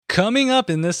Coming up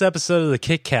in this episode of the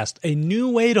KickCast, a new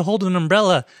way to hold an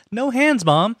umbrella. No hands,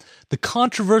 Mom. The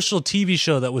controversial TV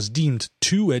show that was deemed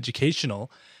too educational.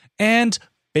 And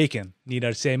bacon. Need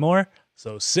I say more?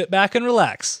 So sit back and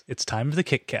relax. It's time for the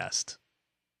KickCast.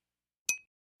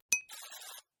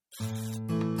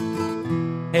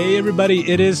 Hey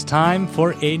everybody, it is time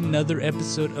for another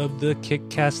episode of the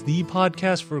KickCast, the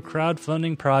podcast for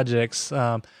crowdfunding projects.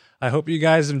 I hope you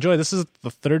guys enjoy. This is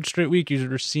the third straight week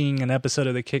you're seeing an episode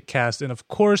of the KickCast, and of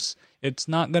course, it's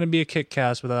not going to be a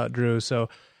KickCast without Drew. So,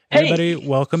 everybody,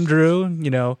 welcome Drew.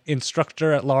 You know,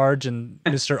 instructor at large and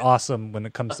Mr. Awesome when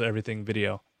it comes to everything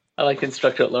video. I like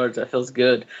instructor at large. That feels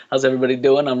good. How's everybody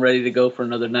doing? I'm ready to go for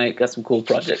another night. Got some cool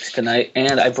projects tonight,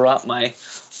 and I brought my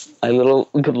little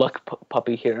good luck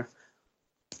puppy here.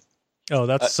 Oh,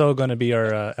 that's so going to be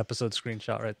our episode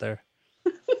screenshot right there.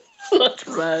 That's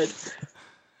right.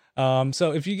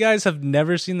 So if you guys have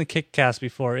never seen the KickCast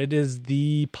before, it is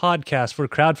the podcast for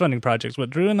crowdfunding projects.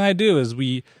 What Drew and I do is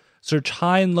we search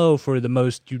high and low for the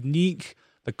most unique,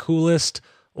 the coolest,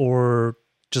 or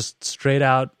just straight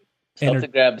out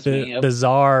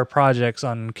bizarre projects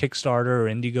on Kickstarter or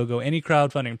Indiegogo, any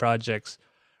crowdfunding projects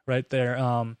right there.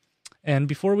 And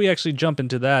before we actually jump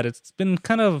into that, it's been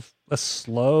kind of a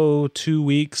slow 2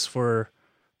 weeks for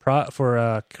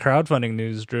crowdfunding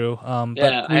news, Drew.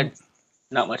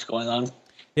 Not much going on.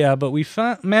 Yeah, but we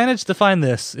managed to find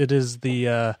this. It is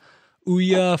the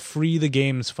Ouya Free the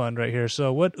Games Fund right here.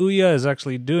 So what Ouya is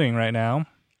actually doing right now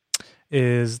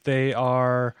is they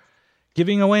are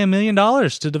giving away $1 million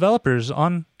to developers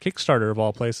on Kickstarter of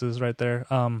all places right there.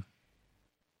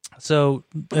 So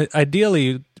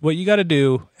ideally, what you got to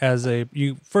do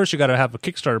you got to have a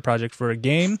Kickstarter project for a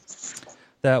game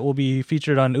that will be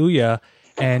featured on Ouya.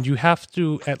 And you have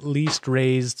to at least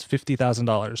raise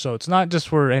 $50,000. So it's not just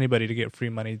for anybody to get free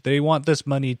money. They want this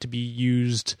money to be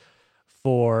used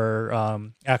for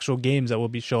actual games that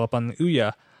will show up on the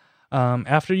Ouya.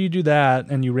 After you do that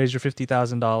and you raise your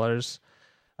 $50,000,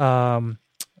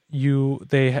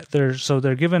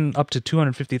 they're given up to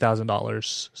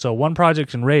 $250,000. So one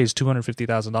project can raise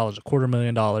 $250,000,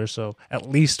 $250,000. So at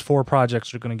least 4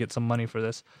 projects are going to get some money for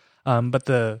this. But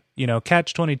the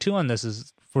catch-22 on this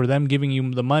is, for them giving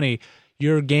you the money,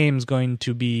 your game's going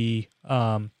to be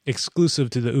exclusive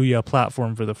to the Ouya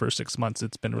platform for the first 6 months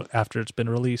after it's been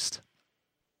released.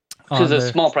 Which is a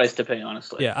small price to pay,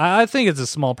 honestly. Yeah, I think it's a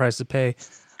small price to pay.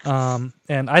 And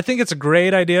I think it's a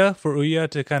great idea for Ouya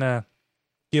to kind of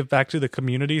give back to the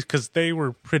communities because they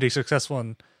were pretty successful.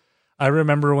 And I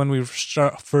remember when we were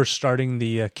first starting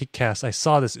the KickCast, I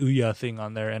saw this Ouya thing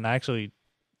on there, and I actually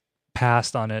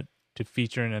passed on it to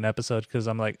feature in an episode because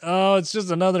I'm like, oh, it's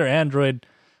just another Android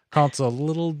console.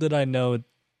 Little did I know it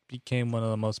became one of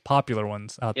the most popular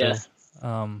ones out there.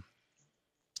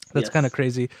 That's kind of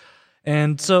crazy.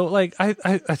 And so, like, I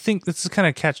think this is kind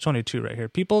of catch-22 right here.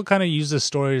 People kind of use this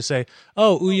story to say,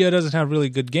 oh, Ouya doesn't have really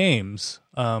good games.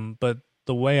 But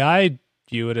the way I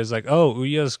view it is like, oh,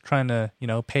 Ouya's trying to,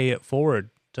 pay it forward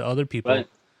to other people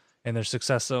and their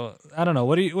success. So I don't know.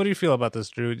 What do you feel about this,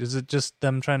 Drew? Is it just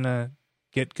them trying to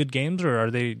get good games, or are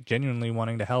they genuinely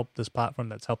wanting to help this platform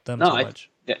that's helped them so much?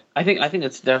 I think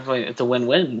it's definitely a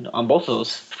win-win on both of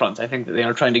those fronts. I think that they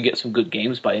are trying to get some good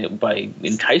games by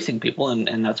enticing people,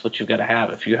 and that's what you've got to have.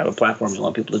 If you have a platform, you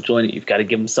want people to join it, you've got to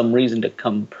give them some reason to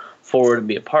come forward and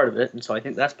be a part of it. And so I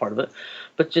think that's part of it.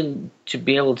 But to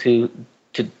be able to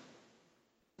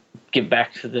give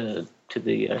back to the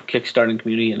Kickstarting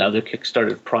community and other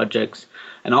Kickstarter projects,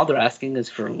 and all they're asking is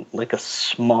for like a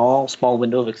small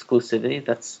window of exclusivity.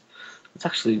 That's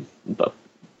actually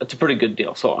it's a pretty good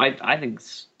deal. So I think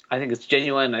it's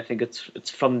genuine. I think it's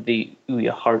from the Ouya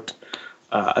heart.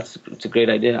 It's a great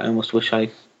idea. I almost wish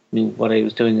I knew what I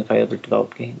was doing if I ever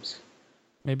developed games.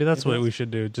 Maybe that's what we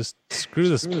should do. Just screw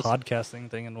this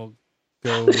podcasting thing, and we'll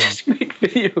go. Just make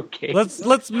video games.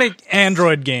 Let's make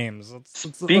Android games.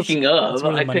 Speaking of,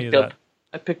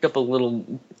 I picked up a little,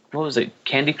 what was it,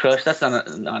 Candy Crush? That's not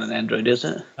an Android, is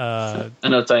it? I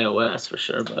know it's iOS for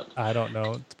sure, but I don't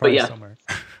know. It's probably somewhere.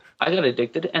 I got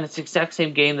addicted, and it's the exact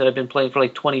same game that I've been playing for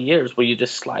like 20 years, where you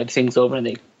just slide things over and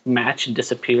they match and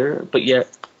disappear. But yet,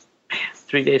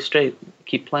 3 days straight,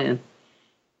 keep playing.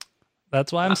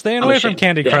 That's why I'm staying away from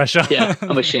Candy Crush. Yeah,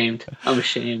 I'm ashamed.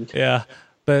 Yeah,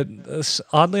 but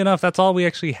oddly enough, that's all we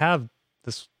actually have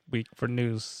this week for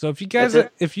news. So if you guys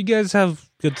have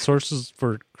good sources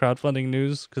for crowdfunding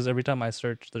news, because every time I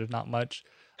search, there's not much.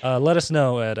 Let us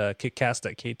know at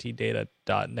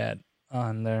kickcast@ktdata.net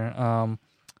on there.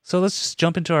 So let's just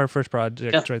jump into our first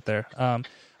project right there. All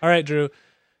right, Drew.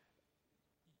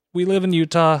 We live in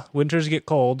Utah. Winters get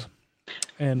cold,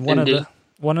 and one of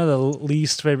one of the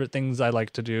least favorite things I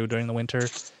like to do during the winter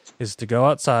is to go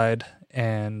outside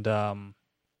and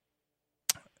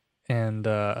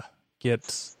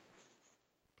get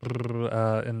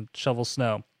and shovel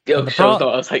snow. Go, And I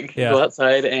was like, yeah. go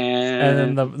outside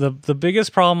And then the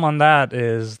biggest problem on that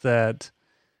is that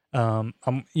I'm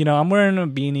wearing a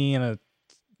beanie and a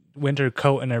winter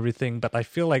coat and everything, but I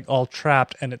feel like all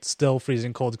trapped and it's still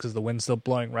freezing cold because the wind's still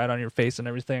blowing right on your face and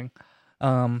everything.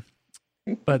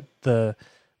 But the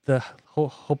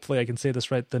hopefully I can say this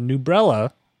right. The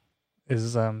Nubrella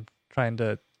is trying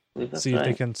to see if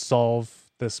they can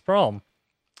solve this problem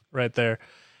right there.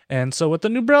 And so what the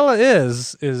Nubrella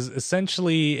is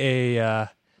essentially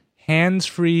a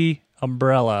hands-free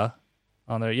umbrella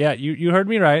on there. Yeah, you heard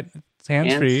me right. It's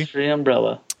hands-free. Hands-free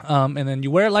umbrella. And then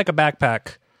you wear it like a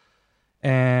backpack.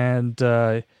 And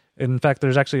in fact,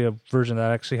 there's actually a version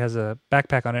that actually has a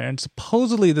backpack on it. And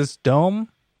supposedly this dome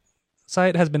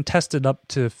site has been tested up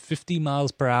to 50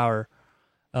 miles per hour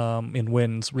in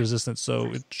winds resistance.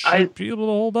 So it should be able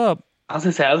to hold up. I was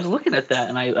gonna say, I was looking at that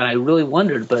and I really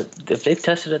wondered, but if they've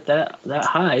tested it that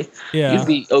high, you'd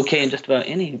be okay in just about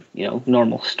any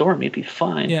normal storm. You'd be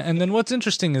fine. Yeah, and then what's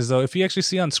interesting is though, if you actually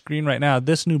see on screen right now,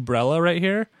 this Nubrella right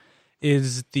here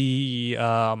is the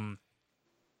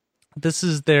this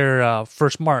is their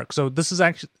first mark. So this is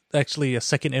actually a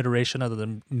second iteration of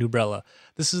the Nubrella.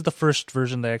 This is the first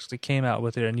version they actually came out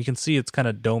with here, and you can see it's kind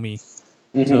of domey.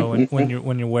 So when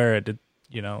you wear it,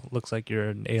 looks like you're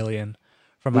an alien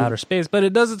from outer space, but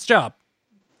it does its job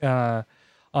on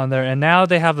there. And now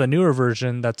they have a newer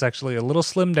version that's actually a little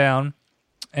slimmed down,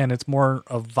 and it's more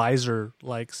a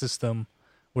visor-like system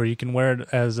where you can wear it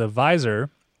as a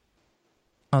visor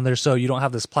on there, so you don't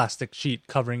have this plastic sheet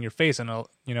covering your face. And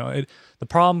the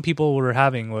problem people were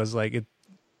having was like,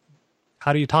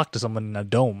 how do you talk to someone in a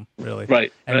dome, really?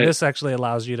 Right. And this actually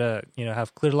allows you to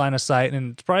have clear line of sight,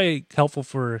 and it's probably helpful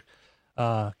for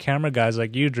camera guys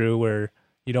like you, Drew, where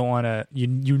you don't want to. You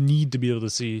need to be able to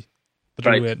see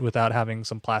through it without having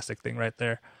some plastic thing right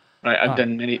there. Right, I've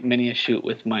done many a shoot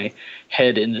with my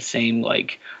head in the same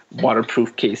like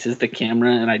waterproof case as the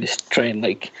camera, and I just try and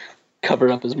like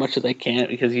cover up as much as I can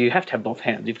because you have to have both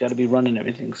hands. You've got to be running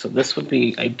everything. So this would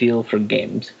be ideal for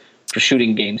games, for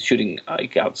shooting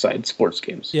like outside sports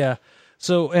games. Yeah.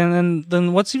 So and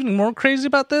then what's even more crazy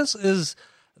about this is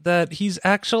that there's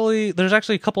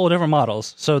actually a couple of different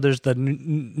models. So there's the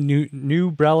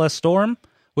Nubrella Storm,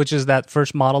 which is that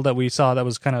first model that we saw that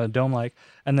was kind of dome-like.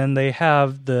 And then they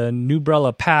have the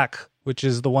Nubrella Pack, which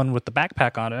is the one with the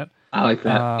backpack on it. I like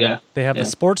that, yeah. They have the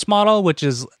sports model, which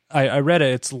is, I read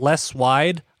it, it's less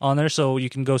wide on there, so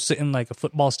you can go sit in like a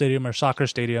football stadium or soccer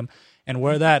stadium and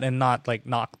wear that and not like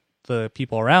knock the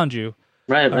people around you.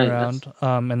 Right.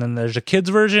 And then there's a kids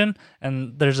version,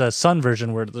 and there's a sun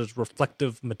version where there's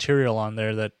reflective material on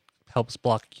there that helps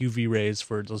block UV rays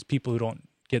for those people who don't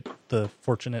get the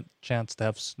fortunate chance to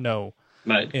have snow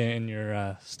in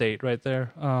your state right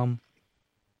there.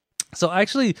 So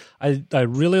actually, I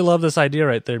really love this idea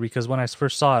right there, because when I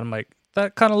first saw it, I'm like,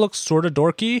 that kind of looks sort of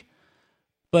dorky,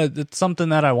 but it's something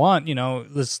that I want.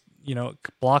 This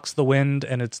blocks the wind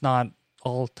and it's not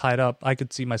all tied up. I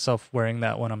could see myself wearing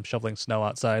that when I'm shoveling snow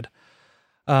outside.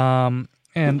 And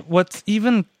what's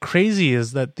even crazy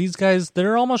is that these guys,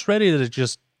 they're almost ready to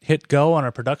just hit go on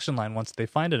our production line once they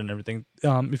find it and everything.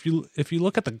 If you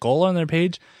look at the goal on their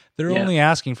page, they're only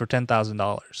asking for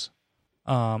 $10,000.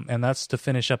 And that's to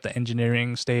finish up the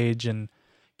engineering stage and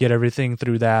get everything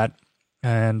through that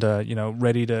and,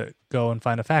 ready to go and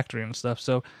find a factory and stuff.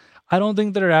 So I don't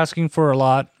think they're asking for a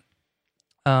lot.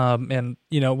 And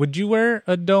would you wear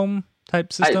a dome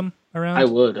type system around? I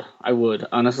would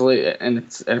honestly. And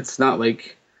it's not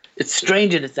like, it's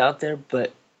strange that it's out there,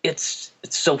 but it's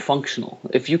so functional.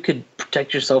 If you could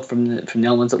protect yourself from the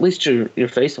elements, at least your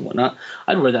face and whatnot,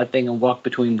 I'd wear that thing and walk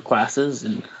between classes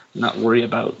and not worry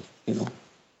about, I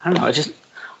don't know.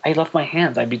 I love my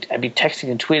hands. I'd be texting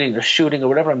and tweeting or shooting or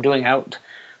whatever I'm doing out.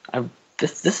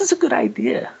 This is a good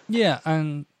idea. Yeah,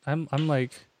 and I'm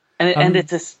like, and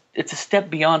it's a step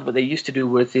beyond what they used to do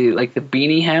with the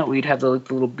beanie hat, where you'd have the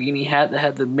little beanie hat that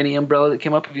had the mini umbrella that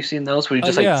came up. Have you seen those where you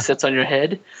just sits on your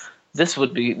head? This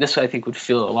I think would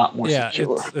feel a lot more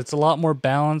secure. It's a lot more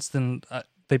balanced, and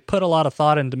they put a lot of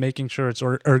thought into making sure it's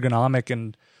ergonomic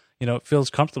and it feels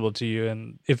comfortable to you.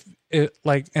 And if it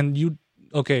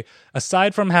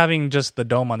aside from having just the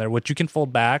dome on there, which you can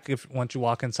fold back once you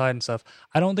walk inside and stuff,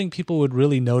 I don't think people would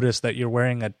really notice that you're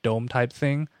wearing a dome type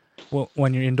thing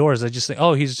when you're indoors. They just think,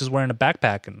 oh, he's just wearing a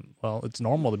backpack, and well, it's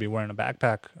normal to be wearing a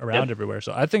backpack around everywhere.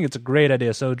 So I think it's a great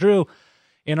idea. So Drew,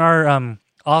 in our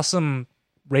awesome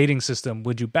rating system,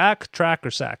 would you back, track,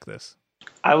 or sack this?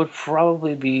 I would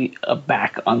probably be a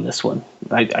back on this one.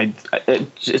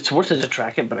 It's worth it to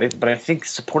track it, but I think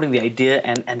supporting the idea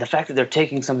and the fact that they're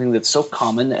taking something that's so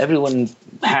common that everyone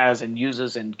has and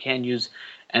uses and can use,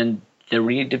 and they're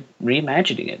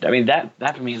reimagining it. I mean, that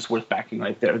for me is worth backing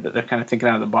right there. That they're kind of thinking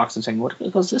out of the box and saying, "What if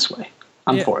it goes this way?"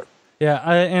 I'm Yeah, for it.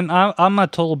 yeah, I'm a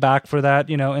total back for that,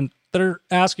 and they're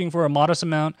asking for a modest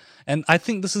amount, and I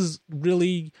think this is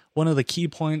really one of the key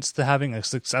points to having a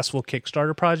successful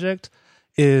Kickstarter project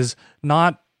is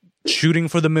not shooting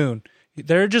for the moon.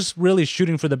 They're just really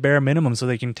shooting for the bare minimum so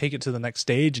they can take it to the next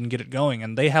stage and get it going,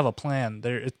 and they have a plan.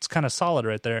 It's kind of solid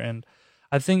right there, and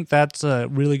I think that's a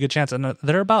really good chance, and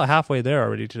they're about halfway there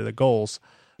already to the goals.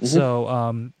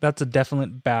 So that's a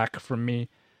definite back from me.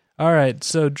 All right,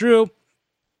 so Drew,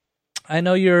 I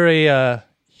know you're a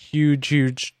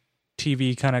huge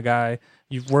TV kind of guy.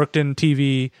 You've worked in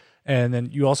TV, and then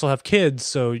you also have kids,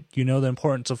 so you know the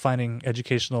importance of finding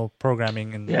educational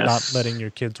programming and not letting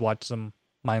your kids watch some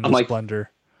mindless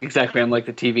blunder. Exactly. I'm like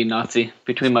the TV Nazi.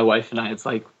 Between my wife and I, it's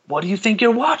like, what do you think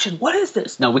you're watching? What is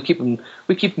this? No, we keep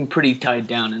them pretty tied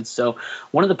down. And so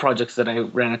one of the projects that I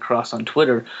ran across on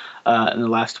Twitter in the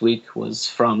last week was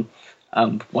from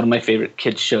one of my favorite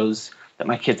kids shows that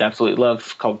my kids absolutely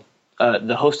love, called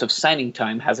the host of Signing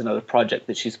Time has another project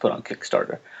that she's put on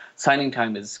Kickstarter. Signing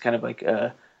Time is kind of like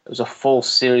it was a full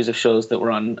series of shows that were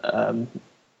on I'm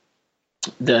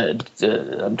trying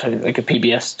to, like a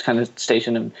PBS kind of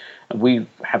station, and we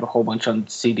have a whole bunch on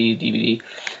CD, DVD,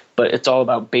 but it's all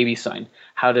about baby sign.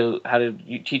 How do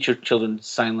you teach your children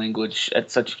sign language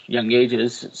at such young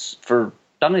ages, for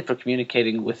not only for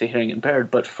communicating with the hearing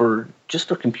impaired, but for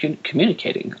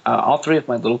communicating. All three of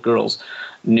my little girls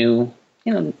knew,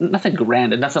 nothing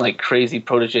grand and nothing like crazy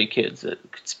protege kids that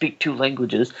could speak two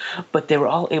languages, but they were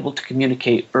all able to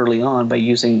communicate early on by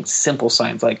using simple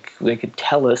signs. Like they could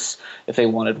tell us if they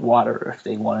wanted water, or if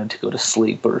they wanted to go to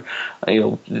sleep, or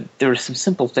there were some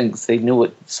simple things. They knew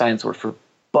what signs were for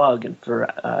bug and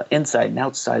for inside and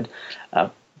outside.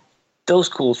 Those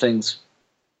cool things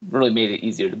really made it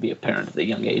easier to be a parent at a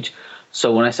young age.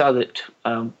 So when I saw that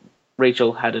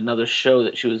Rachel had another show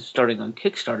that she was starting on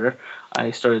Kickstarter,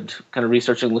 I started kind of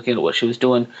researching, looking at what she was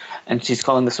doing, and she's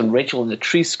calling this one Rachel and the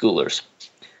Tree Schoolers.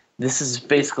 This is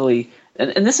basically,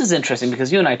 and this is interesting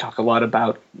because you and I talk a lot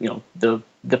about,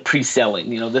 the pre-selling.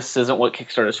 This isn't what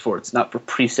Kickstarter is for. It's not for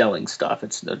pre-selling stuff.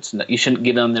 It's not, you shouldn't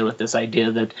get on there with this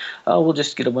idea that, we'll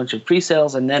just get a bunch of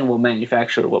pre-sales and then we'll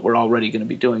manufacture what we're already going to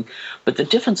be doing. But the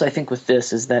difference, I think, with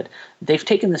this is that they've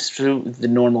taken this through the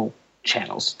normal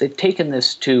channels. They've taken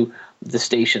this to the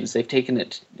stations. They've taken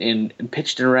it and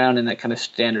pitched it around in that kind of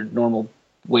standard, normal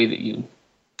way that you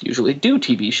usually do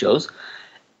TV shows,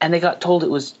 and they got told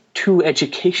it was too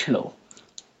educational.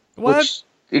 What?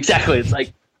 Exactly. It's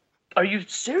like, are you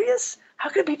serious? How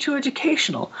could it be too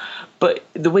educational? But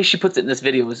the way she puts it in this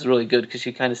video is really good, because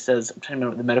she kind of says, I'm trying to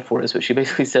remember what the metaphor is, but she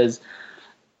basically says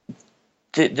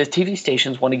the TV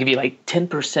stations want to give you like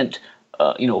 10%,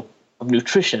 of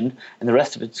nutrition, and the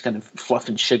rest of it's kind of fluff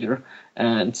and sugar.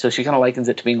 And so she kind of likens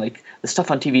it to being like the stuff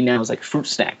on TV now is like fruit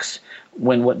snacks,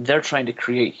 when what they're trying to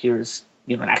create here is,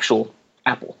 an actual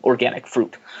apple, organic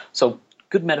fruit. So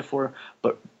good metaphor,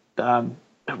 but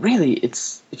really,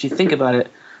 it's, if you think about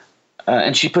it,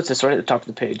 and she puts this right at the top of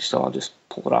the page, so I'll just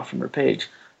pull it off from her page.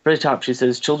 Right at the top, she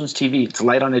says, children's TV, it's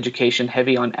light on education,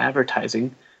 heavy on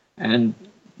advertising, and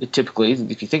it typically,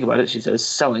 if you think about it, she says,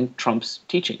 selling trumps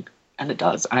teaching. And it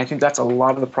does. And I think that's a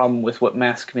lot of the problem with what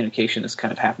mass communication is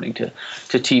kind of happening to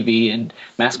TV and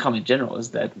mass comm in general,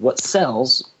 is that what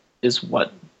sells is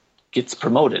what gets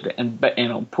promoted and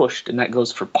pushed, and that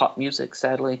goes for pop music.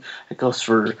 Sadly, it goes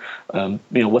for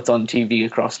what's on TV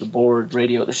across the board,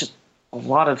 radio. There's just a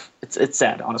lot of it's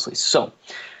sad, honestly. So,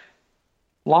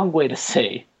 long way to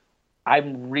say,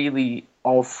 I'm really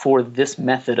all for this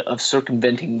method of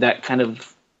circumventing that kind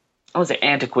of, I would say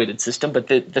antiquated system, but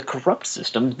the corrupt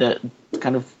system that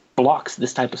kind of blocks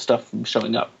this type of stuff from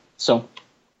showing up. So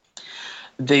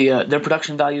their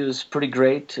production value is pretty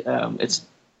great.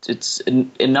 It's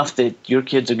enough that your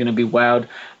kids are going to be wowed.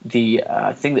 The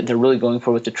thing that they're really going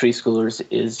for with the Tree Schoolers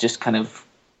is just kind of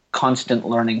constant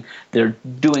learning. They're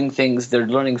doing things. They're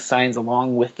learning signs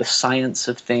along with the science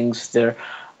of things. They're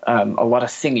a lot of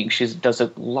singing. She does a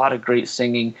lot of great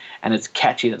singing, and it's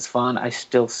catchy. It's fun. I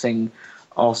still sing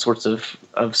all sorts of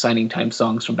Signing Time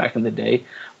songs from back in the day,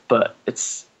 but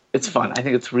it's fun. I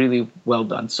think it's really well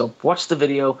done. So watch the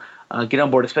video, get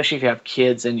on board, especially if you have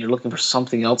kids and you're looking for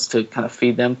something else to kind of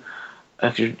feed them.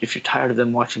 If you're tired of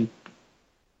them watching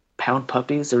Pound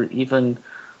Puppies, or even,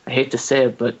 I hate to say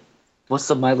it, but what's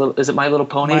the My Little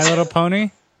Ponies? My Little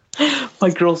Pony? my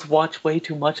girls watch way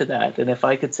too much of that. And if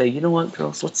I could say, you know what,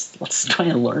 girls, let's try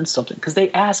and learn something, because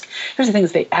they ask. Here's the thing: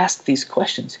 is they ask these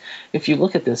questions. If you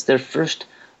look at this, the first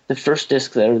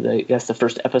disc there, the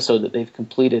first episode that they've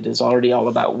completed is already all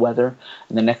about weather,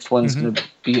 and the next one's going to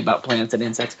be about plants and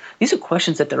insects. These are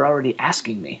questions that they're already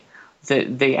asking me.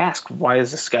 They ask, why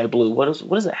is the sky blue? What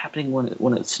is it happening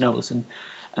when it snows? And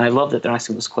I love that they're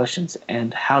asking those questions,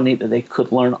 and how neat that they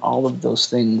could learn all of those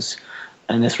things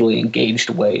in this really engaged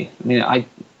way. I mean, I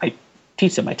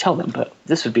teach them, I tell them, but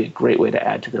this would be a great way to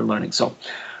add to their learning. So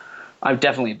I'm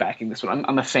definitely backing this one.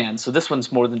 I'm a fan. So this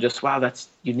one's more than just, wow, that's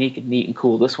unique and neat and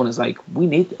cool. This one is like, we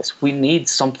need this. We need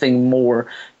something more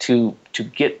to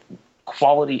get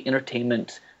quality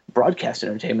entertainment, broadcast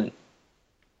entertainment,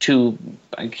 to,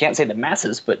 I can't say the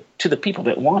masses, but to the people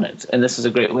that want it. And this is a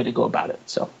great way to go about it.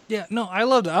 So yeah, no, I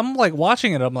loved it. I'm like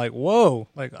watching it. I'm like, whoa,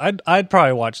 like I'd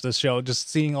probably watch this show, just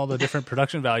seeing all the different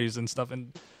production values and stuff.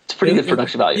 And it's pretty good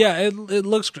production value. Yeah, it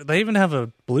looks great. They even have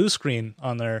a blue screen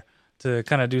on there to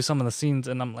kind of do some of the scenes.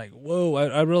 And I'm like, whoa,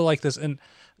 I really like this. And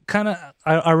kind of,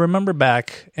 I remember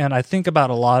back, and I think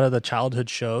about a lot of the childhood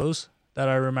shows that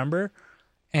I remember,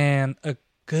 and a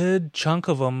good chunk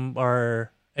of them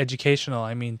are educational.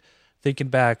 I mean, thinking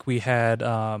back, we had,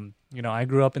 I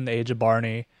grew up in the age of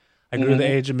Barney. I grew the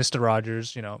age of Mr.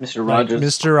 Rogers. Mr. Rogers. Like,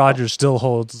 Mr. Rogers still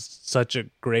holds such a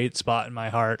great spot in my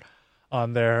heart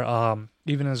on there.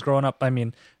 Even as growing up, I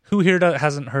mean, who here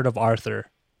hasn't heard of Arthur?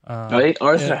 Right,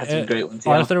 Arthur had some great ones.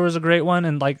 Yeah. Arthur was a great one,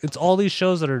 and like it's all these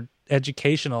shows that are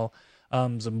educational.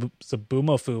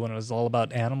 Zaboomafoo, when it was all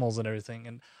about animals and everything,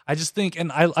 and I just think, and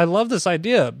I love this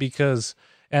idea because.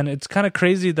 And it's kind of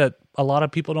crazy that a lot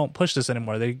of people don't push this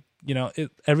anymore. They,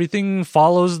 everything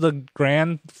follows the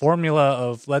grand formula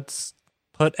of let's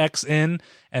put X in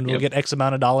and we'll get X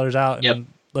amount of dollars out, and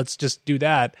let's just do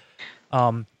that.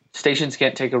 Stations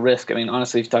can't take a risk. I mean,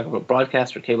 honestly, if you talk about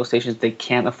broadcast or cable stations, they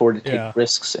can't afford to take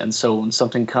risks. And so when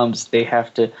something comes, they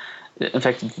have to, in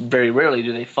fact, very rarely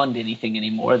do they fund anything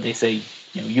anymore. They say,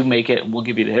 you make it and we'll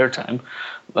give you the airtime.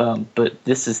 But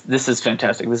this is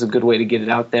fantastic. This is a good way to get it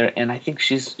out there. And I think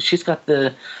she's got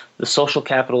the social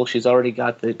capital. She's already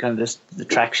got the kind of the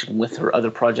traction with her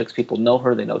other projects. People know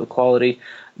her. They know the quality.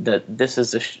 That this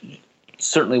is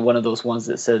certainly one of those ones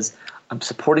that says, I'm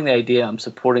supporting the idea. I'm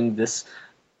supporting this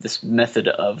method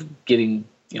of getting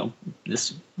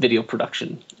this video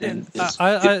production. And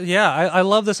I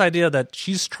love this idea that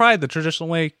she's tried the traditional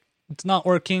way. It's not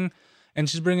working, and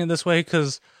she's bringing it this way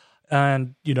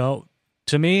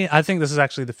to me, I think this is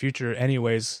actually the future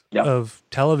anyways of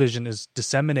television, is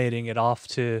disseminating it off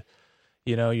to,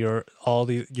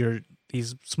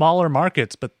 these smaller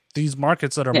markets, but these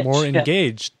markets that are more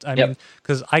engaged. I mean,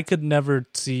 because I could never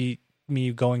see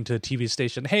me going to a TV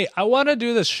station, hey, I want to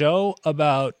do this show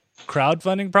about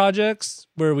crowdfunding projects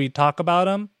where we talk about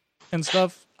them and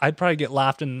stuff. I'd probably get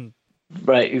laughed and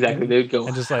right, exactly. They would go,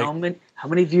 and just how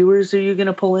many viewers are you going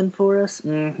to pull in for us?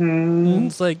 And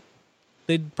it's like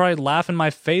they'd probably laugh in my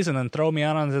face and then throw me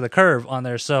out onto the curb on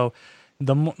there. So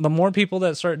the more people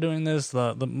that start doing this,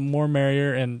 the more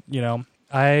merrier. And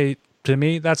to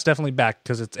me, that's definitely back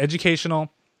because it's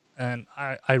educational, and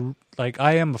I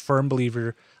am a firm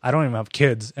believer. I don't even have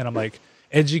kids, and I'm like,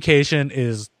 education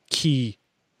is key.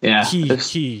 Yeah,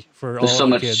 key for all there's so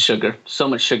much kids. so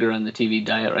much sugar on the TV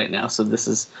diet right now. So this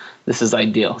is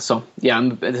ideal. So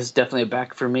yeah, this is definitely a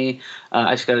back for me.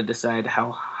 I just got to decide how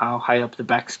high up the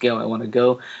back scale I want to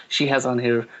go. She has on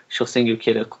here, she'll sing your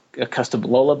kid a custom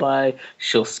lullaby.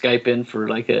 She'll Skype in for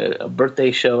like a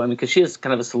birthday show. I mean, because she is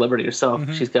kind of a celebrity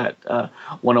herself. She's got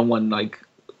one-on-one like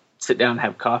sit down,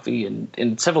 have coffee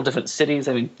in several different cities.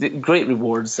 I mean, great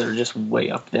rewards that are just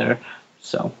way up there.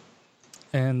 So.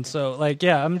 And so,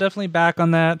 I'm definitely back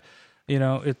on that.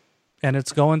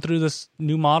 It's going through this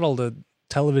new model that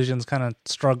television's kind of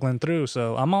struggling through.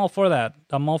 So I'm all for that.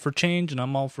 I'm all for change, and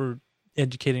I'm all for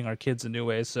educating our kids in new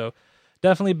ways. So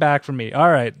definitely back for me.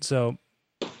 All right. So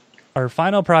our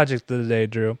final project of the day,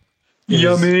 Drew.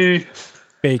 Yummy.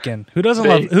 Bacon. Who doesn't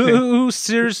love? Who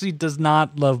seriously does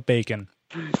not love bacon?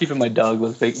 Even my dog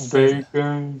loves bacon.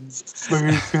 Bacon.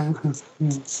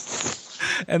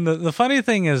 And the funny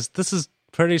thing is, this is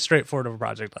pretty straightforward of a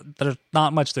project. There's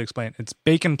not much to explain. It's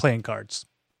bacon playing cards.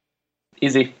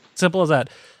 Easy. Simple as that.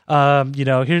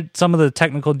 Here's some of the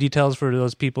technical details for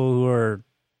those people who are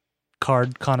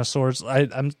card connoisseurs.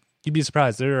 You'd be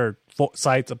surprised. There are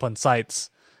sites upon sites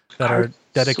that are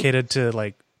dedicated to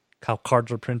like how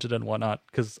cards are printed and whatnot,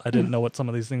 because I didn't know what some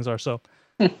of these things are. So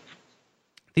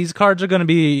these cards are going to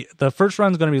be, the first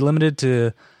run is going to be limited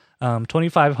to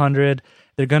 2,500.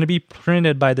 They're going to be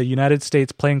printed by the United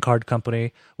States Playing Card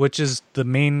Company, which is the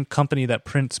main company that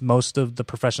prints most of the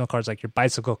professional cards, like your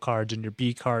bicycle cards and your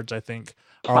B cards, I think,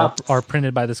 are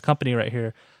printed by this company right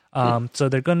here. So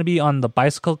they're going to be on the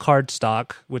bicycle card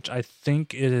stock, which I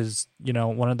think is,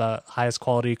 one of the highest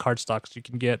quality card stocks you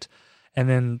can get. And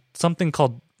then something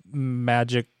called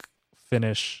Magic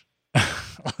Finish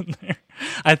on there.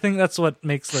 I think that's what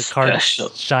makes the card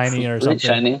shiny or something.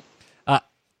 Shiny.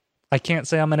 I can't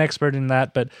say I'm an expert in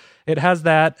that, but it has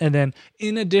that. And then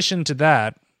in addition to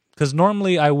that, because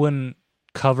normally I wouldn't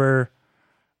cover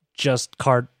just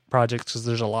card projects because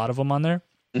there's a lot of them on there.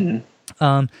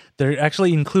 Mm-hmm. They're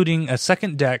actually including a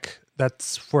second deck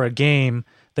that's for a game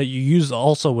that you use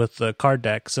also with the card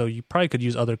deck. So you probably could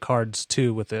use other cards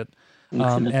too with it.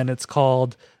 And it's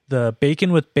called the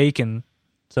Bacon with Bacon.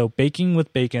 So Baking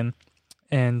with Bacon.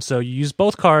 And so you use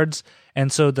both cards. And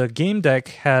so the game deck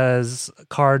has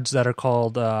cards that are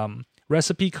called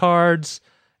recipe cards,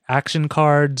 action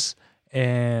cards,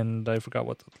 and I forgot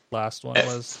what the last one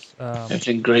was.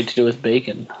 Everything great to do with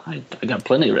bacon. I got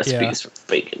plenty of recipes for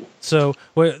bacon. So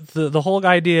the whole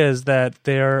idea is that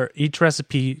each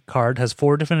recipe card has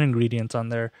 4 different ingredients on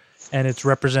there, and it's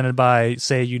represented by,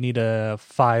 say, you need a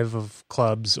 5 of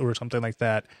clubs or something like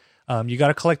that. You got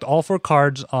to collect all 4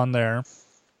 cards on there.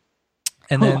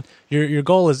 And then your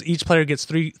goal is each player gets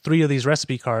three of these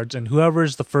recipe cards, and whoever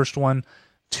is the first one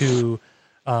to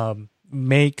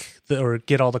make or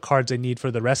get all the cards they need for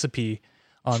the recipe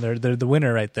on there, they're the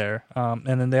winner right there.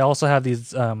 And then they also have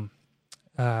these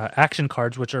action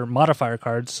cards, which are modifier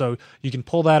cards. So you can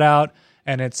pull that out,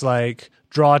 and it's like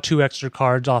draw 2 extra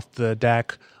cards off the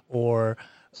deck, or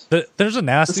there's a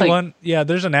nasty one. Yeah,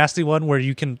 there's a nasty one where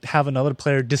you can have another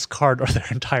player discard their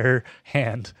entire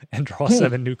hand and draw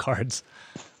 7 new cards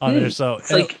on there. So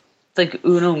it's like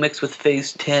Uno mixed with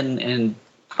Phase 10 and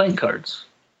playing cards.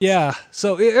 Yeah,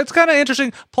 so it's kind of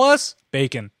interesting. Plus,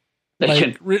 bacon.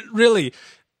 Like, really,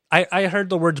 I heard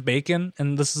the words bacon,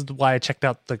 and this is why I checked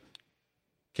out the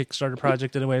Kickstarter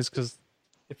project anyways, because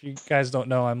if you guys don't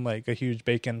know, I'm like a huge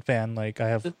bacon fan. Like, I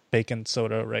have bacon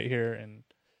soda right here and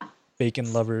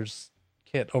bacon lovers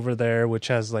kit over there, which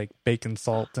has like bacon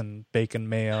salt and bacon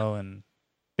mayo and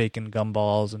bacon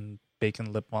gumballs and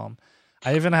bacon lip balm.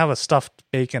 I even have a stuffed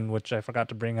bacon, which I forgot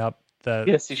to bring up.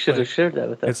 Yes, you should have shared that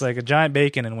with us. It's like a giant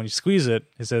bacon, and when you squeeze it,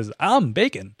 it says, "I'm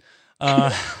bacon."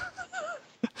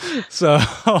 So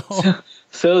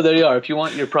there you are. If you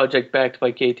want your project backed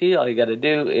by KT, all you got to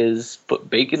do is put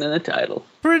bacon in the title.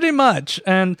 Pretty much.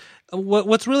 And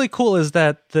what's really cool is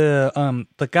that the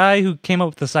guy who came up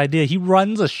with this idea, he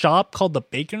runs a shop called The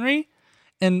Bakery,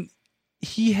 and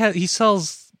he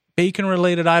sells bacon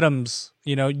related items.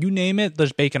 You name it,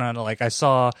 there's bacon on it. Like I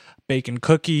saw bacon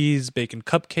cookies, bacon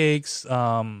cupcakes.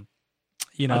 I'm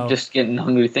just getting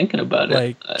hungry thinking about it.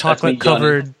 Like chocolate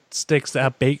covered sticks that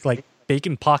have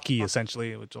bacon pocky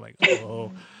essentially, which are like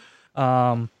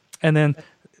and then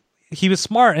he was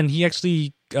smart, and he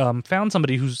actually found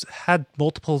somebody who's had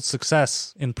multiple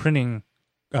success in printing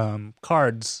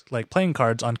cards, like playing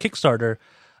cards on Kickstarter.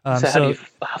 So how do you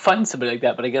find somebody like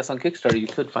that? But I guess on Kickstarter you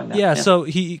could find that. Yeah. So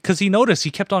because he noticed,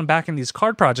 he kept on backing these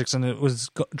card projects, and it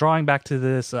was drawing back to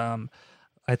this.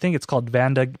 I think it's called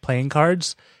Vanda playing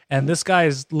cards, and this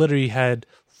guy's literally had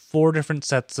 4 different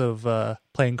sets of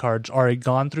playing cards already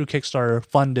gone through Kickstarter,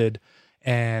 funded,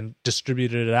 and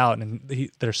distributed it out, and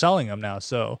they're selling them now.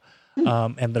 So,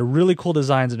 and they're really cool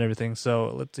designs and everything.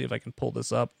 So let's see if I can pull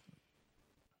this up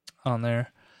on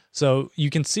there. So you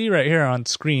can see right here on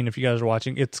screen, if you guys are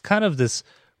watching, it's kind of this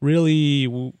really,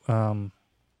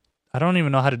 I don't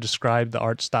even know how to describe the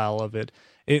art style of it.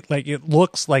 It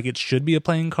looks like it should be a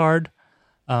playing card,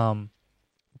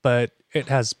 but it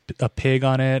has a pig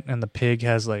on it, and the pig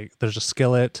has there's a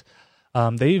skillet.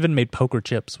 They even made poker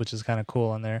chips, which is kind of cool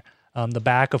on there. The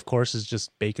back, of course, is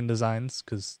just bacon designs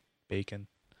because bacon.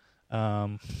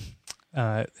 And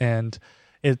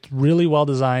it's really well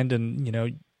designed,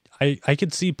 and I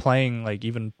could see playing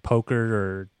even poker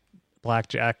or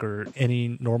blackjack or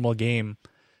any normal game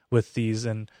with these.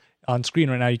 And on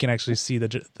screen right now, you can actually see the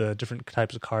different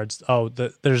types of cards.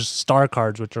 There's star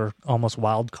cards, which are almost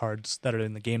wild cards that are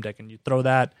in the game deck, and you throw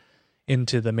that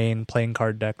into the main playing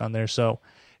card deck on there. So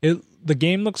the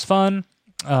game looks fun,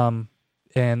 and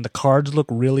the cards look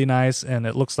really nice, and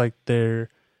it looks like they're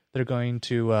going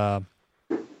to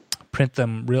print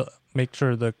them make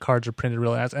sure the cards are printed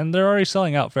really nice, and they're already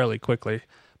selling out fairly quickly.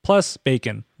 Plus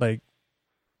bacon.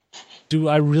 Do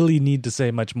I really need to say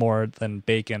much more than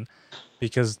bacon?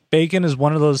 Because bacon is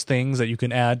one of those things that you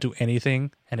can add to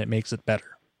anything, and it makes it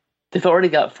better. They've already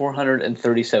got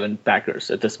 437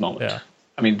 backers at this moment. Yeah.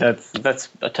 I mean, that's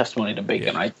a testimony to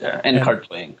bacon right there, and card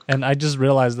playing. And I just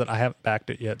realized that I haven't backed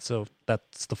it yet, so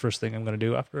that's the first thing I'm going to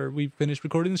do after we finish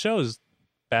recording the show is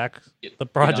back the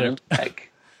project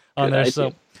on there.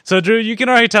 Idea. So Drew, you can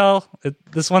already tell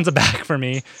this one's a back for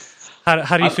me.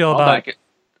 How do you feel about? Back it.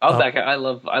 I'll back it. I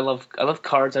love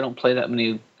cards. I don't play that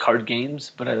many card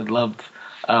games, but I love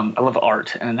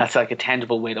art, and that's like a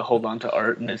tangible way to hold on to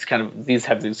art. And it's kind of these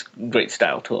have this great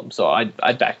style to them, so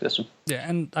I'd back this one. Yeah,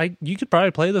 and you could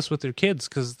probably play this with your kids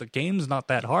because the game's not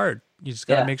that hard. You just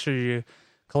gotta make sure you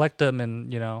collect them,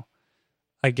 and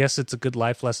I guess it's a good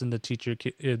life lesson to teach your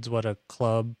kids what a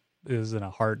club is and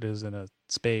a heart is and a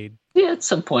spade. Yeah, at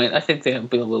some point, I think they'll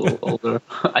be a little older.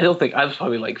 I don't think I was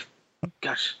probably like,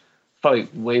 gosh,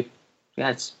 probably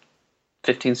it's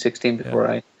 15, 16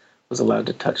 before I was allowed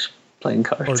to touch playing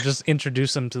cards. Or just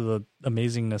introduce them to the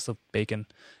amazingness of bacon.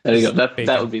 There you go.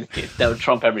 That would be the case. That would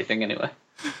trump everything anyway.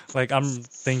 Like I'm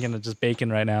thinking of just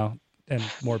bacon right now and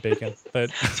more bacon.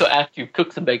 But so after you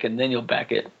cook some bacon, then you'll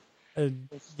back it. Or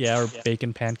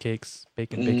bacon pancakes.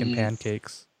 Bacon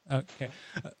pancakes. Okay.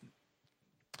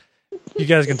 You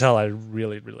guys can tell I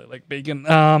really, really like bacon.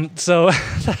 So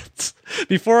that's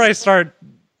before I start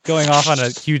going off on a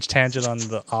huge tangent on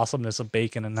the awesomeness of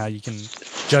bacon and how you can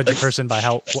judge a person by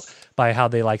how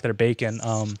they like their bacon.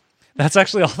 That's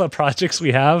actually all the projects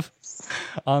we have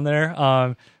on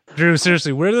there. Drew,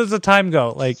 seriously, where does the time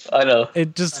go? Like, I know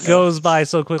it just goes by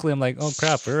so quickly. I'm like, oh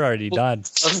crap, we're already done. I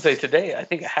was gonna say today, I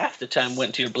think half the time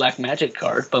went to your black magic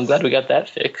card, but I'm glad we got that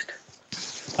fixed.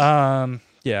 Yeah,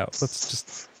 let's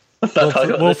just.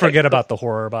 We'll forget about the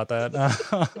horror about that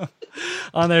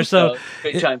on there. So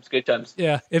great times.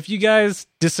 Yeah, if you guys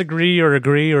disagree or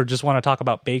agree or just want to talk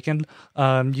about bacon,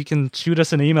 you can shoot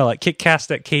us an email at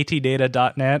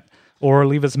kickcast@ktdata.net or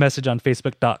leave us a message on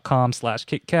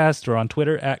facebook.com/kickcast or on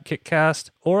Twitter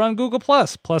 @kickcast or on Google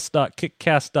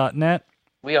plus.kickcast.net.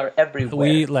 We are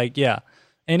everywhere.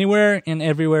 Anywhere and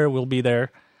everywhere we'll be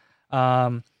there.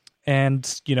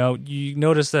 And, you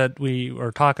notice that we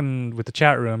are talking with the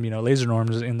chat room, Laser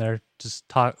Norm's in there, just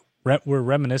we're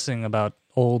reminiscing about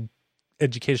old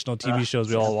educational TV shows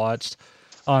we all watched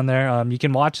on there. You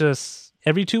can watch us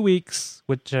every 2 weeks,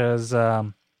 which is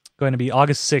going to be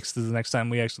August 6th is the next time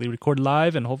we actually record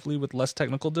live and hopefully with less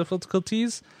technical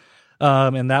difficulties.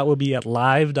 And that will be at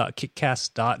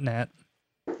live.kickcast.net.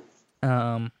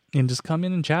 And just come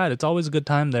in and chat. It's always a good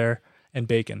time there. And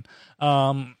bacon.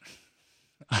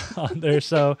 On there.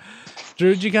 So,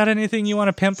 Drew, you got anything you want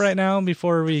to pimp right now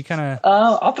before we kind of?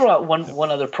 I'll throw out one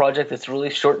other project that's really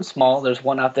short and small. There's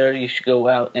one out there. You should go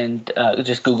out and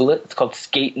just Google it. It's called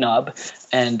Skate Knob,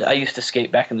 and I used to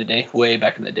skate back in the day, way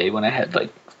back in the day when I had like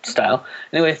style.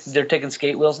 Anyway, they're taking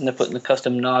skate wheels and they're putting the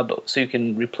custom knob so you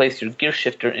can replace your gear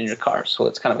shifter in your car. So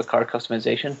it's kind of a car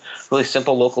customization. Really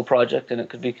simple local project, and it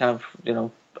could be kind of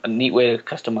a neat way to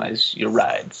customize your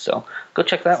rides. So go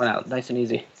check that one out. Nice and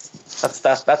easy. That's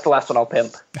the last one I'll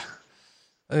pimp.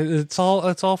 It's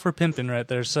all for pimping right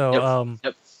there. So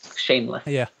yep. Shameless.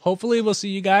 Yeah. Hopefully we'll see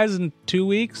you guys in 2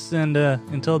 weeks, and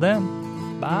until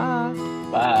then, bye.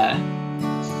 Bye.